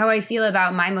 That's how I feel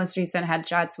about my most recent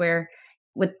headshots where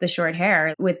with the short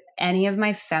hair, with any of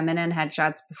my feminine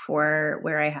headshots before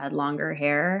where I had longer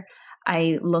hair,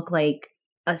 I look like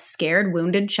a scared,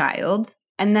 wounded child.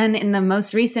 And then in the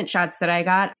most recent shots that I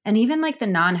got, and even like the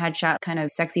non-headshot kind of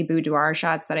sexy boudoir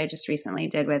shots that I just recently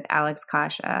did with Alex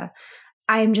Kasha,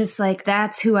 I'm just like,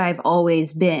 that's who I've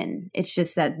always been. It's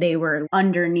just that they were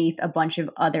underneath a bunch of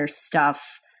other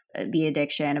stuff, the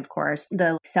addiction, of course,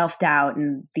 the self-doubt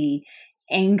and the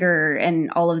anger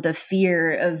and all of the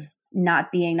fear of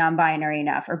not being non-binary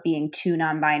enough or being too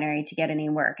non-binary to get any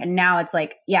work. And now it's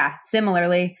like, yeah,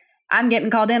 similarly, I'm getting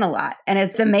called in a lot and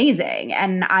it's amazing.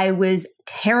 And I was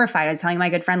terrified. I was telling my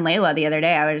good friend Layla the other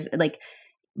day, I was like,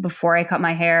 before I cut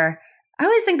my hair, I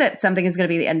always think that something is going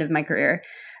to be the end of my career.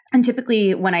 And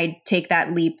typically when I take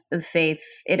that leap of faith,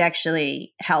 it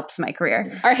actually helps my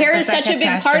career. Our hair is such a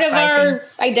big part of our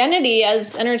identity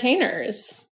as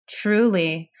entertainers.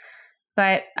 Truly.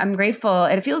 But I'm grateful.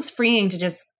 It feels freeing to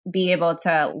just be able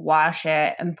to wash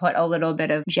it and put a little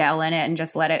bit of gel in it and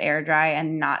just let it air dry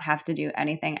and not have to do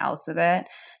anything else with it,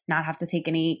 not have to take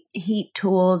any heat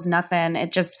tools, nothing.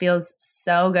 It just feels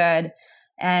so good.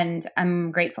 And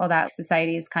I'm grateful that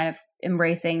society is kind of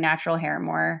embracing natural hair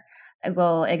more. I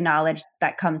will acknowledge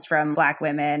that comes from Black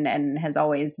women and has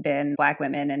always been Black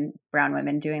women and brown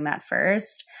women doing that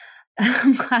first.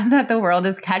 I'm glad that the world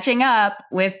is catching up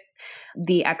with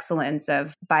the excellence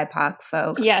of BIPOC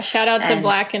folks. Yeah, shout out to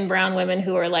Black and brown women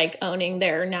who are like owning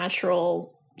their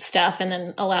natural stuff and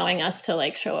then allowing us to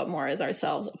like show up more as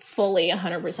ourselves. Fully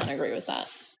 100% agree with that.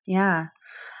 Yeah.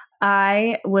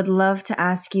 I would love to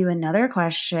ask you another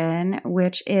question,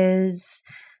 which is,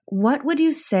 what would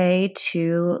you say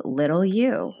to little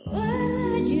you?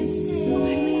 What would you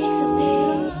say to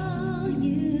little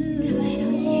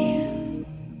you?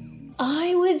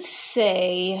 I would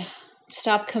say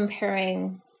stop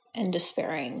comparing and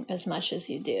despairing as much as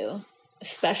you do,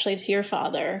 especially to your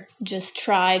father. Just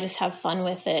try, just have fun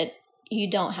with it. You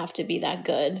don't have to be that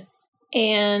good.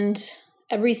 And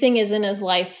everything isn't as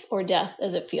life or death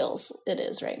as it feels it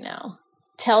is right now.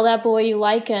 Tell that boy you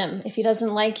like him. If he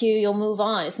doesn't like you, you'll move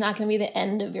on. It's not going to be the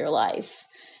end of your life.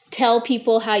 tell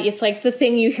people how it's like the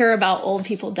thing you hear about old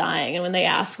people dying. And when they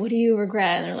ask, what do you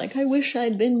regret? And they're like, I wish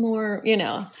I'd been more,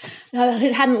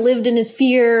 I hadn't lived in his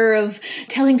fear of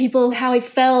telling people how I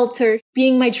felt or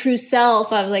being my true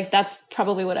self. I was like, that's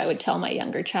probably what I would tell my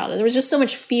younger child. There was just so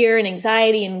much fear and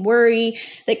anxiety and worry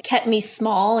that kept me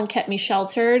small and kept me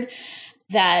sheltered,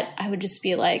 that I would just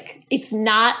be like, it's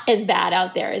not as bad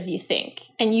out there as you think,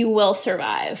 and you will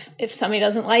survive. If somebody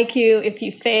doesn't like you, if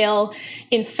you fail,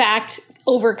 in fact,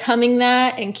 overcoming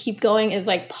that and keep going is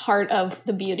like part of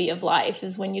the beauty of life,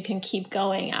 is when you can keep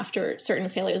going after certain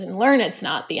failures and learn it's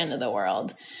not the end of the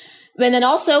world. And then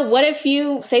also, what if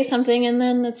you say something and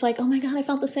then it's like, oh my God, I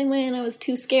felt the same way and I was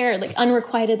too scared, like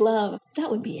unrequited love.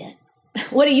 That would be it.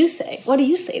 What do you say? What do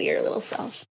you say to your little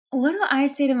self? What do I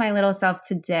say to my little self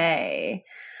today?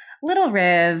 Little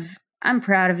Riv, I'm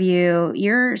proud of you.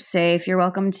 You're safe. You're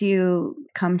welcome to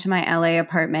come to my LA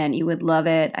apartment. You would love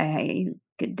it. You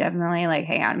could definitely like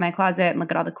hang out in my closet and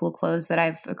look at all the cool clothes that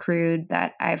I've accrued,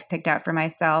 that I've picked out for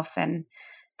myself and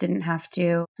didn't have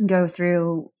to go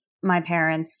through my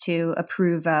parents to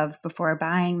approve of before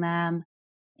buying them.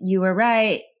 You were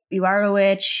right. You are a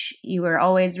witch. You were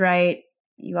always right.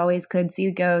 You always could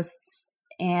see ghosts,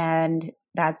 and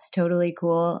that's totally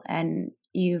cool. And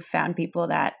you found people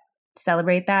that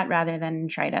celebrate that rather than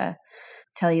try to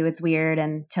tell you it's weird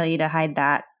and tell you to hide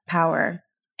that power.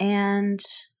 And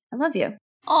I love you.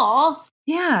 Aw.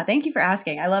 Yeah, thank you for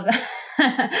asking. I love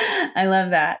that. I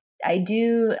love that. I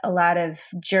do a lot of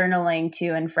journaling to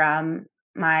and from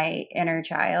my inner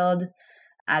child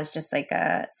as just like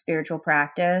a spiritual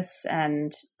practice.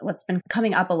 And what's been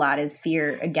coming up a lot is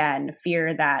fear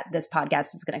that this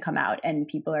podcast is going to come out and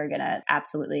people are going to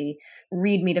absolutely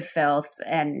read me to filth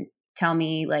and tell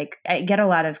me, like, I get a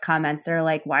lot of comments that are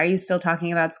like, why are you still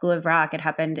talking about School of Rock? It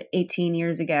happened 18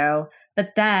 years ago. But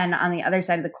then on the other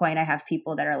side of the coin, I have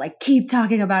people that are like, keep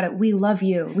talking about it. We love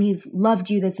you. We've loved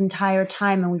you this entire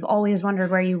time and we've always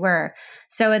wondered where you were.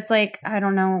 So it's like, I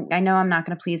don't know. I know I'm not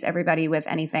going to please everybody with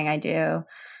anything I do,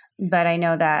 but I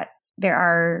know that there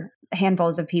are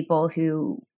handfuls of people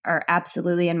who are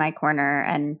absolutely in my corner.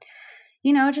 And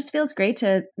it just feels great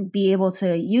to be able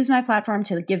to use my platform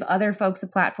to give other folks a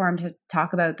platform to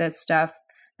talk about this stuff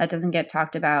that doesn't get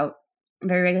talked about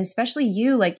very regularly, especially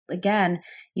you. Like, again,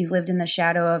 you've lived in the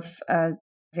shadow of a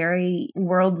very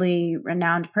worldly,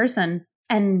 renowned person,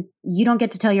 and you don't get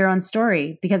to tell your own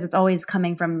story because it's always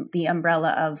coming from the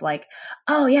umbrella of like,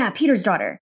 oh yeah, Peter's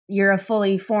daughter. You're a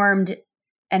fully formed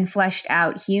and fleshed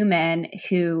out human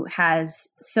who has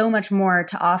so much more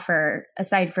to offer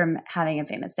aside from having a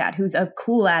famous dad, who's a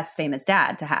cool ass famous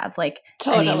dad to have. Like,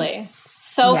 totally.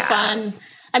 Fun.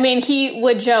 I mean, he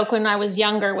would joke when I was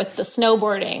younger with the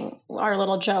snowboarding. Our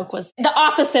little joke was the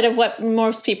opposite of what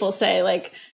most people say,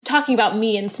 like talking about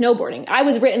me and snowboarding. I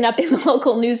was written up in the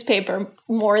local newspaper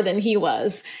more than he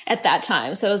was at that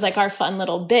time. So it was like our fun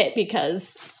little bit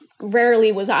because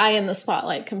rarely was I in the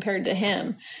spotlight compared to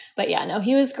him. But yeah, no,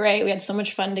 he was great. We had so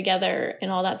much fun together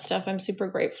and all that stuff. I'm super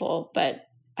grateful. But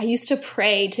I used to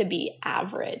pray to be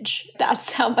average.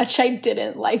 That's how much I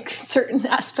didn't like certain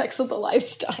aspects of the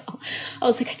lifestyle. I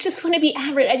was like, I just want to be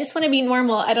average. I just want to be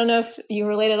normal. I don't know if you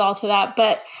relate at all to that,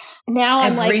 but now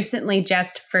I've recently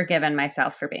just forgiven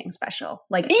myself for being special.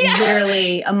 Like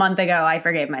literally a month ago, I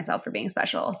forgave myself for being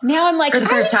special. Now I'm like, for the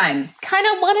first time, kind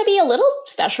of want to be a little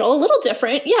special, a little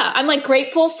different. Yeah. I'm like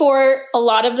grateful for a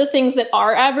lot of the things that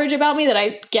are average about me that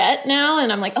I get now.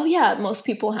 And I'm like, oh yeah, most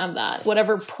people have that.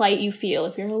 Whatever plight you feel,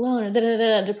 if you're alone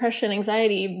or depression,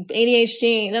 anxiety,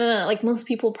 ADHD, like most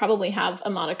people probably have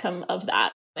a modicum of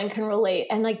that and can relate.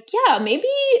 And like, yeah, maybe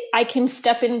I can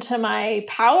step into my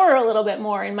power a little bit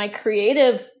more and my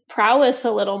creative prowess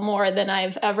a little more than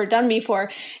I've ever done before.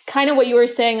 Kind of what you were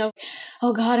saying of,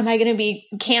 oh God, am I going to be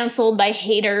canceled by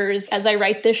haters as I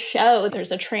write this show?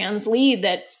 There's a trans lead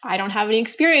that I don't have any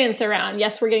experience around.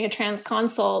 Yes, we're getting a trans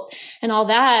consult and all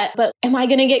that, but am I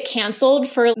going to get canceled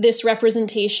for this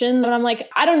representation? And I'm like,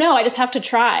 I don't know. I just have to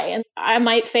try. And I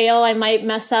might fail. I might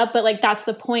mess up, but like, that's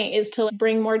the point, is to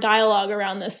bring more dialogue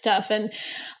around this stuff. And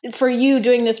for you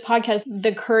doing this podcast,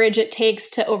 the courage it takes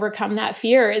to overcome that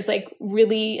fear is like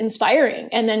really inspiring.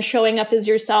 And then showing up as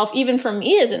yourself, even for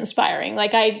me, is inspiring.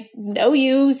 Like, I know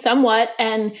you somewhat,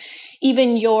 and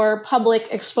even your public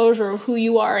exposure of who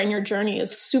you are and your journey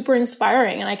is super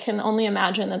inspiring. And I can only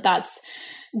imagine that that's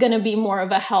going to be more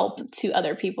of a help to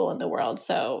other people in the world.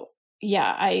 So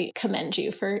yeah, I commend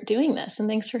you for doing this, and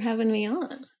thanks for having me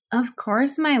on. Of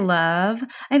course, my love.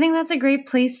 I think that's a great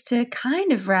place to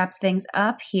kind of wrap things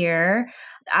up here.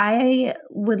 I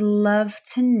would love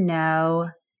to know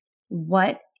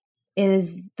what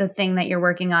is the thing that you're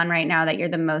working on right now that you're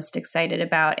the most excited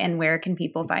about? And where can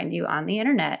people find you on the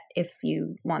internet if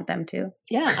you want them to?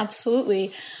 Yeah,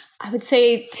 absolutely. I would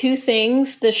say 2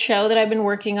 things. The show that I've been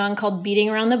working on called Beating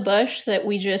Around the Bush that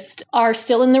we just are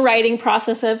still in the writing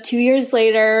process of 2 years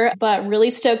later, but really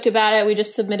stoked about it. We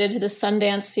just submitted to the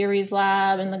Sundance Series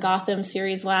Lab and the Gotham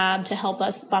Series Lab to help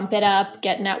us bump it up,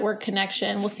 get network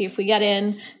connection. We'll see if we get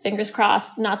in. Fingers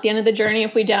crossed. Not the end of the journey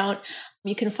if we don't.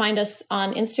 You can find us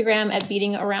on Instagram at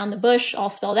Beating Around the Bush, all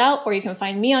spelled out, or you can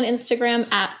find me on Instagram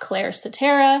at Claire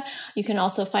Cetera. You can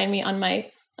also find me on my,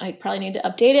 I probably need to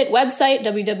update it, website,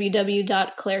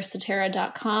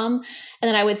 www.clairecetera.com. And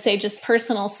then I would say just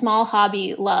personal, small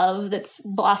hobby love that's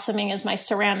blossoming is my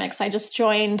ceramics. I just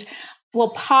joined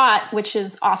Pot, which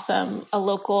is awesome, a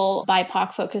local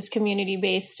BIPOC-focused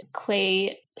community-based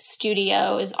clay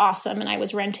studio is awesome. And I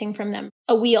was renting from them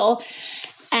a wheel.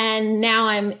 And now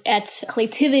I'm at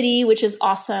Claytivity, which is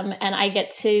awesome. And I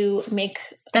get to make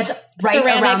that's right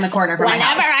around the corner from my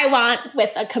house. Whenever I want,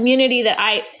 with a community that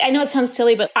I know it sounds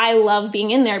silly, but I love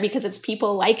being in there because it's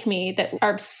people like me that are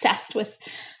obsessed with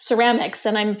ceramics.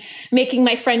 And I'm making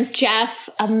my friend Jeff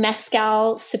a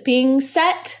mezcal sipping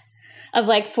set of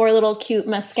like 4 little cute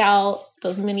mezcal,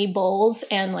 those mini bowls,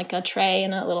 and like a tray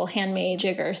and a little handmade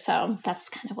jigger. So that's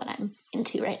kind of what I'm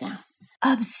into right now.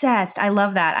 Obsessed. I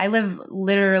love that. I live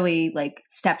literally like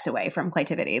steps away from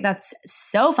Claytivity. That's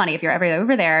so funny. If you're ever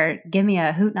over there, give me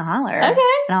a hoot and a holler. Okay.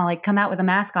 And I'll like come out with a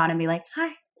mask on and be like, hi.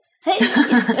 Hey.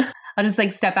 I'll just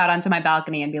like step out onto my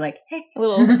balcony and be like, hey. A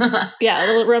little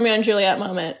Romeo and Juliet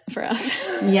moment for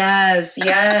us. Yes.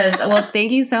 Well,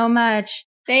 thank you so much.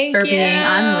 Thank for you being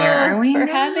on Where Are We for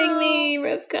Now? having me,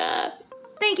 Rivka.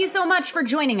 Thank you so much for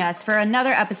joining us for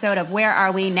another episode of Where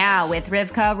Are We Now with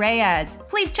Rivka Reyes.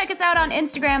 Please check us out on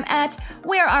Instagram at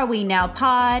Where Are We Now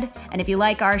Pod. And if you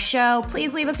like our show,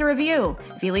 please leave us a review.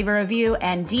 If you leave a review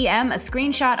and DM a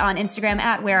screenshot on Instagram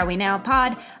at Where Are We Now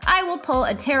Pod, I will pull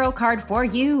a tarot card for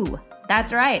you.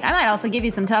 That's right. I might also give you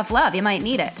some tough love. You might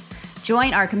need it.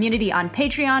 Join our community on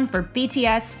Patreon for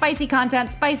BTS, spicy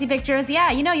content, spicy pictures.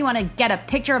 Yeah, you know you want to get a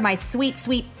picture of my sweet,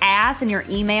 sweet ass in your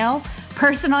email,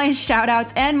 personalized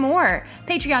shout-outs, and more.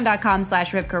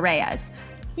 Patreon.com/Rivka Reyes.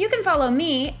 You can follow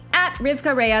me at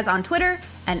Rivka Reyes on Twitter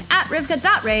and at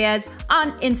Rivka.Reyes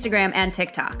on Instagram and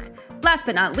TikTok. Last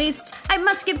but not least, I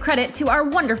must give credit to our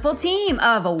wonderful team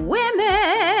of women.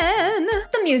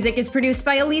 The music is produced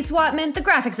by Elise Watman, the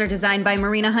graphics are designed by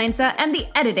Marina Heinze, and the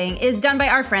editing is done by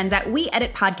our friends at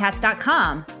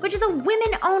WeEditPodcast.com, which is a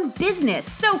women-owned business.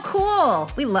 So cool!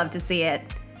 We love to see it.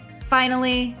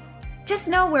 Finally, just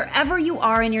know wherever you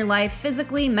are in your life,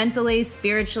 physically, mentally,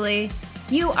 spiritually,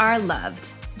 you are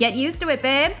loved. Get used to it,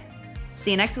 babe. See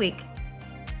you next week.